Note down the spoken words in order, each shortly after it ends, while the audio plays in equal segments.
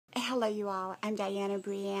Hello, you all. I'm Diana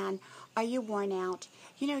Brianne. Are you worn out?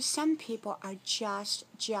 You know, some people are just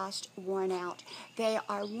worn out. They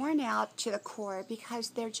are worn out to the core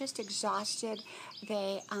because they're just exhausted.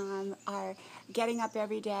 They are getting up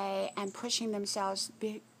every day and pushing themselves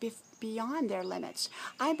beyond their limits.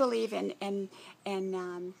 I believe in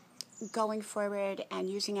going forward and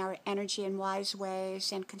using our energy in wise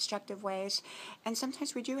ways and constructive ways. And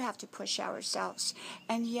sometimes we do have to push ourselves.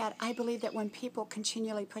 And yet I believe that when people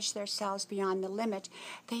continually push themselves beyond the limit,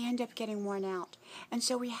 they end up getting worn out. And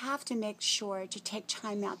so we have to make sure to take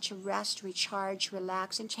time out to rest, recharge,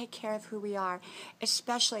 relax, and take care of who we are,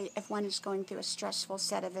 especially if one is going through a stressful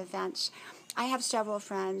set of events. I have several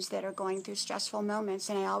friends that are going through stressful moments,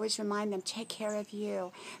 and I always remind them, take care of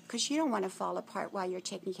you, because you don't want to fall apart while you're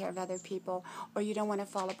taking care of other people, or you don't want to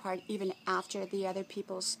fall apart even after the other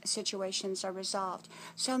people's situations are resolved.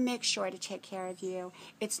 So make sure to take care of you.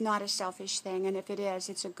 It's not a selfish thing, and if it is,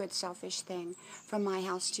 it's a good selfish thing. From my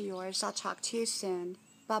house to yours. I'll talk to you soon.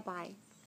 Bye-bye.